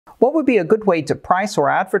What would be a good way to price or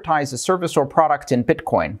advertise a service or product in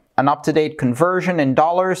Bitcoin? An up-to-date conversion in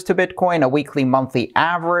dollars to Bitcoin, a weekly, monthly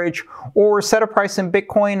average, or set a price in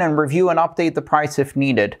Bitcoin and review and update the price if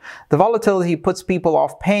needed. The volatility puts people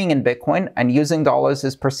off paying in Bitcoin, and using dollars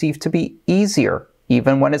is perceived to be easier,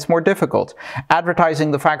 even when it's more difficult. Advertising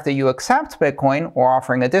the fact that you accept Bitcoin or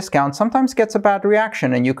offering a discount sometimes gets a bad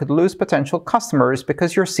reaction, and you could lose potential customers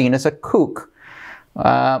because you're seen as a kook.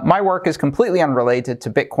 My work is completely unrelated to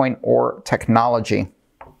Bitcoin or technology.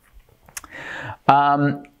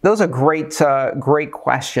 Those are great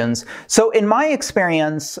questions. So in my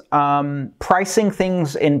experience, pricing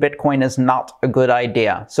things in Bitcoin is not a good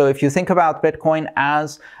idea. So if you think about Bitcoin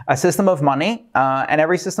as a system of money, and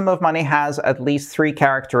every system of money has at least three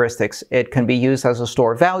characteristics. It can be used as a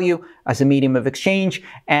store of value, as a medium of exchange,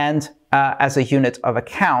 and as a unit of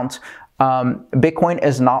account. Bitcoin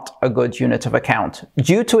is not a good unit of account.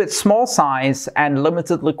 Due to its small size and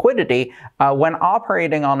limited liquidity, when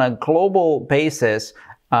operating on a global basis,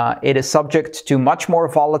 it is subject to much more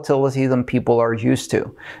volatility than people are used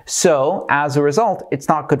to. So, as a result, it's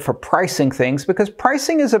not good for pricing things because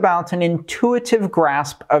pricing is about an intuitive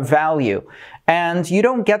grasp of value. And you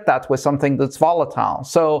don't get that with something that's volatile.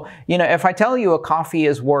 So, if I tell you a coffee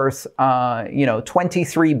is worth,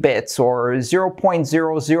 23 bits or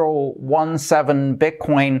 0.0017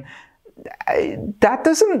 Bitcoin, that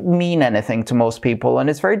doesn't mean anything to most people, and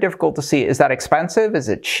it's very difficult to see, is that expensive? Is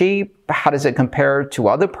it cheap? How does it compare to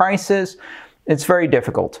other prices? It's very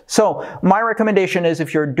difficult. So my recommendation is,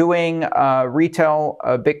 if you're doing retail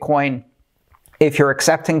Bitcoin, if you're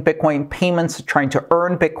accepting Bitcoin payments, trying to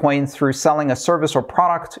earn Bitcoin through selling a service or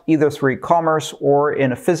product, either through e-commerce or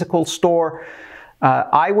in a physical store,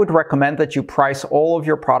 I would recommend that you price all of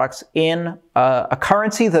your products in a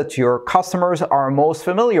currency that your customers are most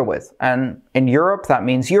familiar with. And in Europe, that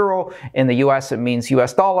means euro. In the US, it means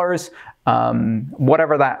US dollars,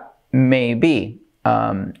 whatever that may be.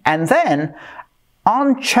 And then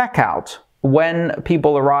on checkout, when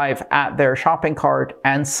people arrive at their shopping cart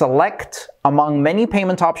and select among many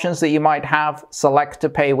payment options that you might have, select to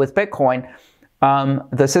pay with Bitcoin,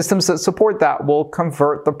 the systems that support that will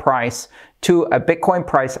convert the price to a Bitcoin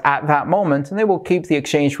price at that moment, and they will keep the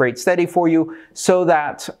exchange rate steady for you so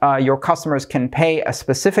that your customers can pay a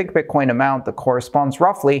specific Bitcoin amount that corresponds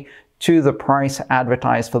roughly to the price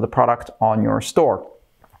advertised for the product on your store.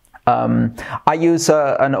 I use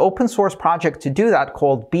an open source project to do that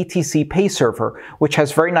called BTCPay server, which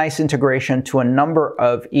has very nice integration to a number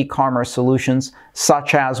of e-commerce solutions,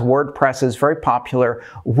 such as WordPress is very popular,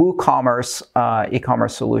 WooCommerce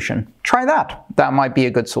e-commerce solution. Try that. That might be a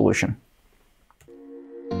good solution.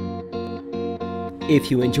 If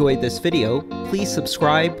you enjoyed this video, please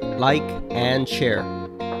subscribe, like, and share.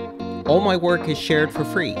 All my work is shared for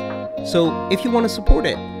free, so if you want to support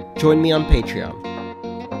it, join me on Patreon.